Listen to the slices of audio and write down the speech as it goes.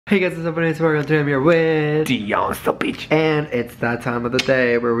Hey guys, what's up? It's Argo. Today I'm here with Dion the beach. And it's that time of the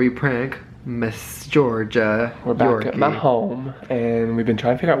day where we prank Miss Georgia. We're back at my home and we've been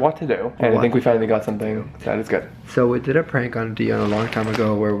trying to figure out what to do. And I think we finally got something that is good. So we did a prank on Dion a long time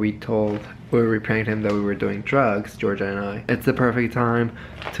ago where we pranked him that we were doing drugs, Georgia and I. It's the perfect time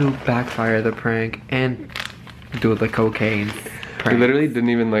to backfire the prank and do the cocaine prank. We literally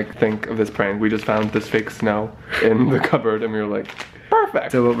didn't even like think of this prank. We just found this fake snow in the cupboard and we were like,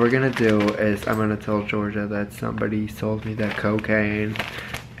 perfect. So what we're gonna do is I'm gonna tell Georgia that somebody sold me that cocaine,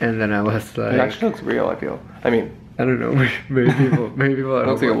 and then I was like, it actually looks real, I feel. I mean, I don't know, maybe people at home.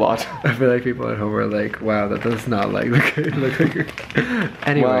 looks like a lot. I feel like people at home are like, wow, that does not like look like.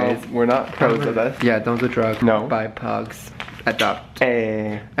 Anyways, well, we're not pros at this. Yeah, don't do drugs. No. Buy pugs. Adopt.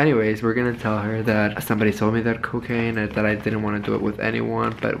 Hey. Anyways, we're gonna tell her that somebody sold me that cocaine and that I didn't want to do it with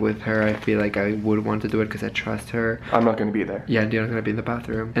anyone, but with her I feel like I would want to do it because I trust her. I'm not gonna be there. Yeah, Dion's gonna be in the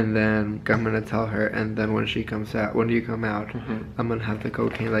bathroom, and then I'm gonna tell her, and then when she comes out, when you come out, I'm gonna have the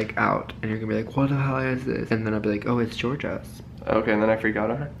cocaine like out, and you're gonna be like, what the hell is this? And then I'll be like, oh, it's Georgia's. Okay, and then I freak out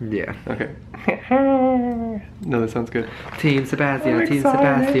on her? Yeah. Okay. No, that sounds good. Team Sebastian, I'm Team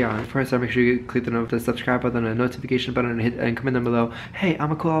excited. Sebastian. First, make sure you click the subscribe button and notification button and comment down below, hey,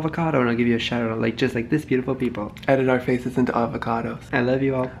 I'm a cool avocado, and I'll give you a shout out, like just like this beautiful people. Edit our faces into avocados. I love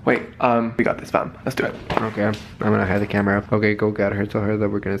you all. Wait, we got this, fam. Let's do it. Okay, I'm gonna hide the camera up. Okay, go get her. Tell her that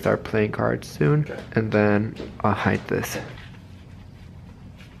we're gonna start playing cards soon, Okay. and then I'll hide this.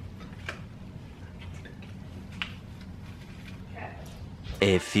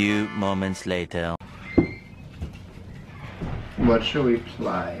 A few moments later. What should we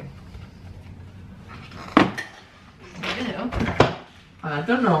play? I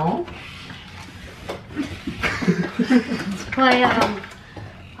don't know. Let's play, I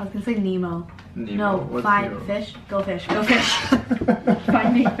was gonna say Nemo. No, What's find Nemo? fish. Go fish. Go fish.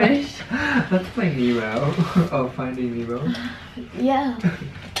 Finding fish. Let's play Nemo. Oh, Finding Nemo. Yeah.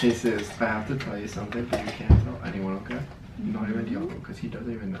 This is, I have to tell you something, but you can't tell anyone, okay? Not even Diego, because he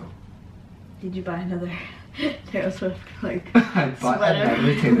doesn't even know. Did you buy another Taylor Swift, like, I bought sweater?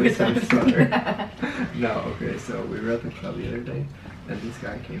 another Taylor Swift sweater. No, okay, so we were at the club the other day, and this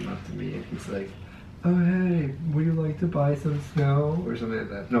guy came up to me and he's like, oh hey, would you like to buy some snow? Or something like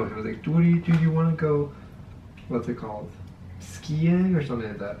that. No, he was like, do you want to go, what's it called? Skiing or something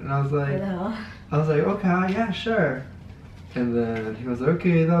like that. And I was like, okay, yeah, sure. And then he was like,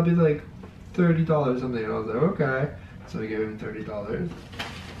 okay, that'll be like $30 or something. And I was like, okay. So we gave him $30.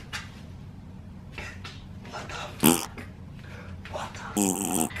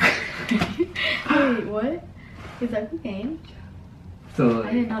 Wait, what? Is that cocaine? So like,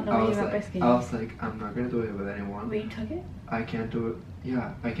 I did not know you were like, risking. I was like, I'm not gonna do it with anyone. Wait, you took it? I can't do it.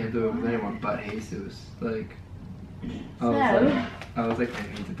 Yeah, I can't do it with anyone but Jesus. Like, I was like, I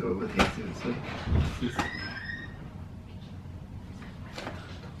need to do it with Jesus. Like, he's-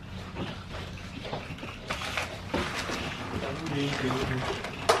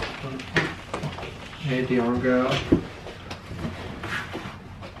 Hey, Dion girl.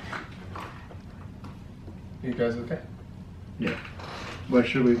 You guys okay? Yeah. What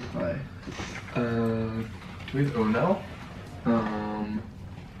should we play? Do we have Uno?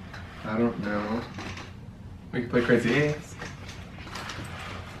 I don't know. We can play Crazy Eights.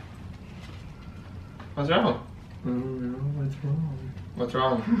 What's wrong? I don't know. What's wrong? What's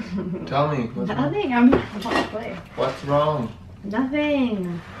wrong? Tell me. What's wrong? Nothing. I'm not gonna play. What's wrong?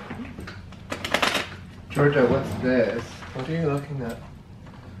 Nothing. Georgia, what's this? What are you looking at?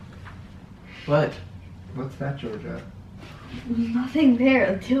 What? What's that, Georgia? Nothing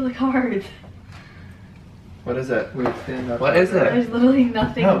there. Deal the cards. What is it? Wait, stand up. What is it? There's literally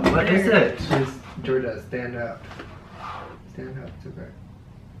nothing. No, what is there. it? Just, Georgia, stand up. Stand up, it's okay.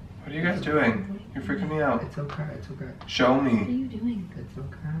 What are you guys doing? You're freaking me out. It's okay, it's okay. Show What are me. you doing? It's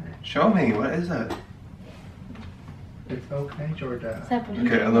okay. Show me. What is it? It's okay, Georgia. Seb, what are you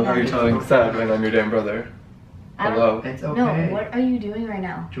Okay, I doing love how right you're now? telling Seb and I'm your damn brother. I don't- Hello. It's No, okay. what are you doing right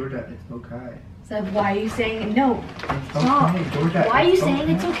now? Georgia, it's okay. Seb, why are you saying no? It's Stop. okay, Georgia. Why are you it's saying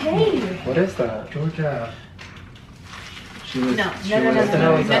it's okay? What is that? Georgia. She was. No, she no, no, was no, What the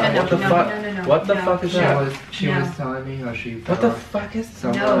hell is no, that? no, What the no, fuck? no, no, no, What the no. fuck is She that? was. She No. was telling me how she. What the found fuck is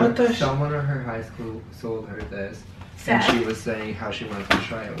Someone, No. What the someone in her high school sold her this, Seb? and she was saying how she wanted to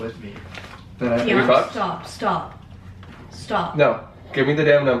try it with me. But I, You Dion, fucked? stop. No. Give me the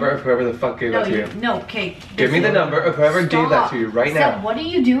damn number of whoever the fuck gave No, that to you. no, okay. Give me the number of whoever gave that to you right Seb, now. what are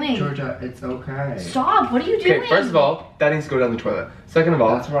you doing? Georgia, it's okay. Stop, what are you doing? Okay, first of all, that needs to go down the toilet. Second of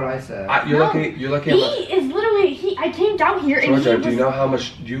all, That's what I said. you're No. lucky. You're lucky. He is literally, I came down here and Georgia, he do you was... know how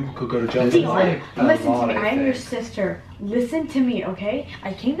much you could go to jail? This for? is like a Listen to lot, me, I I am your think. sister. listen to me, okay?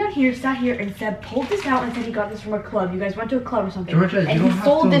 I came down here, sat here, and Sebb pulled this out and said he got this from a club. You guys went to a club or something. Georgia, and you don't he have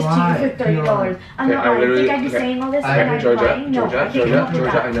sold to this lie. to you for $30. I'm Okay, not I lying. literally- Think I'd be okay. saying all this and I'm Georgia, lying? No, I can't come up with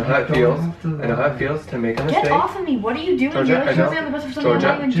Georgia, that. I know how it You feels. don't have to I know how lie. it feels to make a mistake. Get off of me. What are you doing? Georgia, You're I like know. posing on the bus for something Georgia,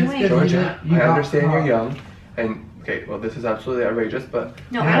 I'm not even just doing. get- Georgia, You I got understand you're caught. young, and okay, well this is absolutely outrageous, but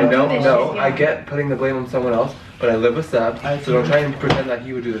No, I I don't know, do this no, shit, I yeah. get putting the blame on someone else, but I live with Sebb, so don't try and pretend that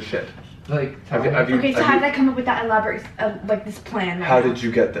he would do the shit. Like, Have you- Okay, so how did I come up with that elaborate, like this plan? Right How now? did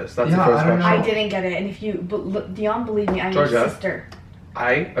you get this? That's the Yeah, first I don't question. know. I didn't get it, and if you, Dion, believe me, I'm Georgia. your sister.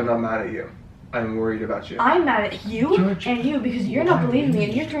 I am not mad at you. I'm worried about you. I'm mad at you Georgia, and you because you're not why believing me me?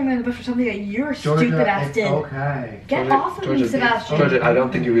 and you're throwing me in the bus for something that your Georgia, stupid ass it's did. okay. Get Georgia, off of Georgia, me, Sebastian. Georgia, I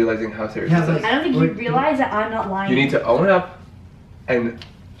don't think you're realizing how serious Yeah, this is. like- I don't think you We're- realize that I'm not lying. You need to own up and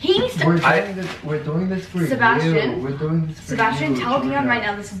He needs to. We're doing this for Sebastian. you. We're doing this for Sebastian, you. tell Dion Georgia. right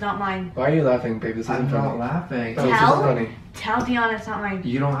now this is not mine. why are you laughing, babe? This I'm isn't not funny. laughing. No, this Tell- isn't funny. Tell Dion it's not mine.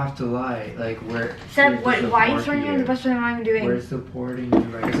 You don't have to lie. Like, we're Seb, here to what? Why are you support throwing me on the bus for something I'm not even We're doing? supporting you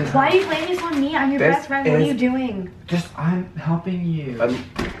right now. Why are you blaming this on me? I'm your This best friend. What are is- you doing? I'm helping you.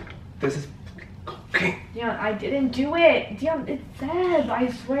 This is okay. Dion, I didn't do it. Dion, it's Seb. I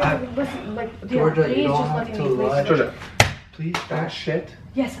swear. Listen, like, Dion, Georgia, you please don't just have let me to please. lie. Georgia, Please that shit.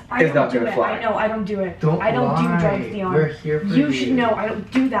 Yes, I It's don't not do gonna it. fly. I know, I don't do it. Don't I don't lie. do drugs, Dion. We're here for You should you. know, I don't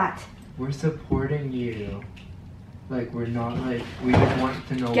do that. We're supporting you. Like, we're not like, we just want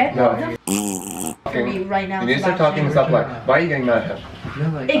to know Get why. For me right now. You need to start talking and stop lying. Why are you getting mad at him?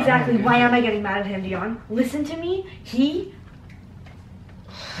 Yeah, like, Exactly. don't Why get am it. I getting mad at him, Dion? Listen to me. He.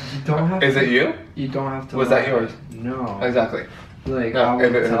 You don't have Is to, it you? You don't have to Was lie. that yours? No. Exactly. Like, No, I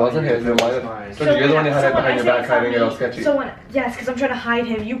if would it tell wasn't you his, then it why was the- mine. So you're the one who had it when behind I your say back, it's not hiding it me- all sketchy. So when, yes, because I'm trying to hide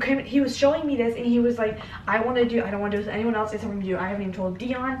him. You came. He was showing me this, and he was like, I don't want to do this with anyone else. It's something to do. I haven't even told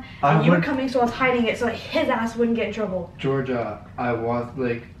Dion. And you were coming, so I was hiding it so that his ass wouldn't get in trouble. Georgia, I was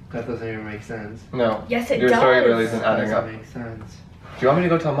like, that doesn't even make sense. No. Yes, it Your does. story really isn't That adding up. doesn't make sense. Do you want me to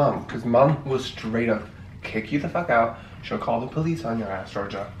go tell mom? Because mom will straight up kick you the fuck out. She'll call the police on your ass,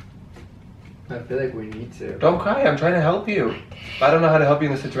 Georgia. I feel like we need to. Don't cry. I'm trying to help you. I don't know how to help you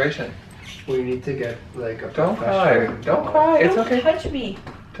in this situation. We need to get like a Don't cry. professional Don't involved. cry. It's Don't okay. touch me.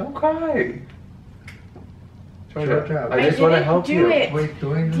 Don't cry. Georgia, I just want to didn't help do you. it. We're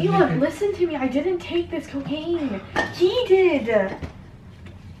doing this. Dion, listen to me. I didn't take this cocaine. He did.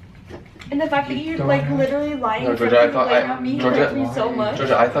 And the fact that You you're don't like have- literally lying No, in front Georgia, I of thought people like me Georgia- hurts me so much.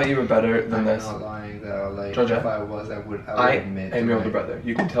 Georgia, I thought you were better than I'm this. not lying though. Like, Georgia, if I was, I would I admit. am to your my- older brother.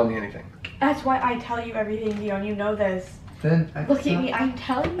 You can tell me anything. That's why I tell you everything, Dion. You know this. Then Look at me. I'm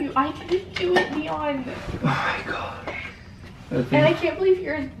telling you. I didn't do it, Dion. Oh my gosh. And I can't believe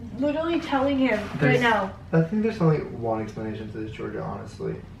you're literally telling him right There's- now. I think there's only one explanation to this, Georgia.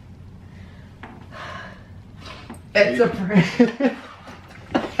 Honestly. It's a prank.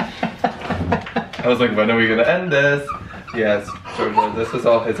 I was like, when are we gonna end this? Yes, Georgia, this is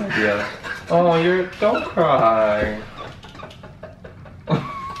all his idea. Oh, don't cry.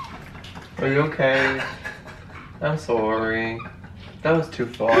 Are you okay? I'm sorry. That was too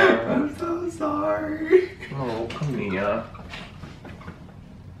far. I'm so sorry. Oh, come here.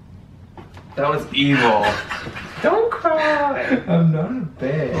 That was evil. Don't cry. I'm not a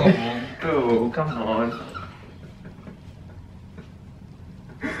bitch. Oh, come on.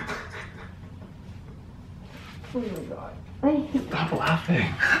 Oh my god. Stop laughing.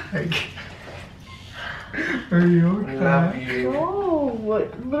 Are you I okay? love you. No,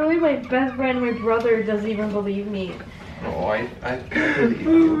 literally my best friend, my brother, doesn't even believe me. Oh, I believe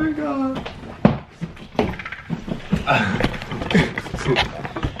Oh you. my god.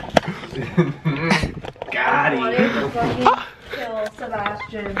 Got I wanted to fucking kill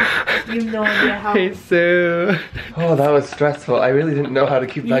Sebastian. You have no idea how. Hey, Sue. Oh, that was stressful. I really didn't know how to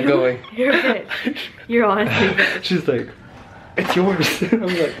keep that going. You're a bitch. You're honestly a bitch. She's like, it's yours. I'm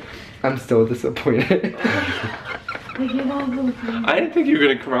like, I'm still disappointed. Like, you know, I didn't think you were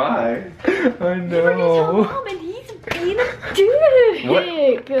gonna cry. I He forgets her mom and he's being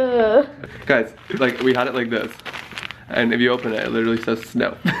a dick. Guys, like, we had it like this. And if you open it, it literally says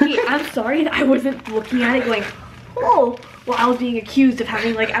snow. Hey, I'm sorry that I wasn't looking at it going, oh, well, I was being accused of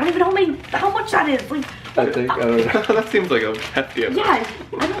having, like, I don't even know how much that is. Like, I think, I don't know. That seems like a hefty amount. yeah,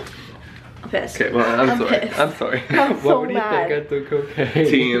 I don't. I'm pissed. Okay, well, I'm sorry. pissed. I'm sorry. I'm so What would you mad. think I took cocaine?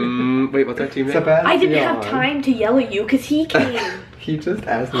 Team. Wait, what's our team name? Sebastian. I didn't have time to yell at you because he came. He just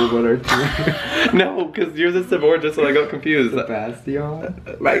asked me what our team. No, because yours is subordinate, so I got confused. Sebastian.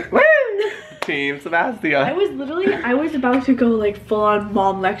 Like, woo! Team Sebastian. I was about to go like full on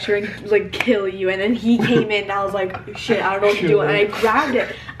mom lecturing, like kill you, and then he came in and I was like, shit, I don't know what to do, and I grabbed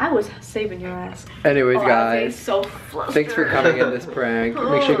it. I was saving your ass. Anyways, guys, so flustered. thanks for coming in this prank.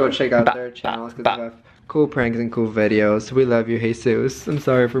 Make sure you go check out their channels because they have cool pranks and cool videos. We love you, Jesus. I'm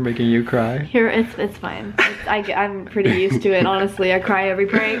sorry for making you cry. Here, it's fine. I'm pretty used to it, honestly. I cry every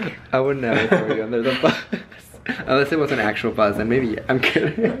prank. I would never throw you under the bus. Unless it was an actual bus, and maybe I'm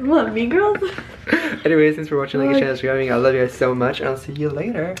kidding. What, Mean Girls? Anyways, thanks for watching, like, and share, subscribing. I love you guys so much, and I'll see you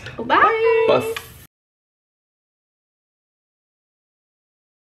later. Bye! Bus.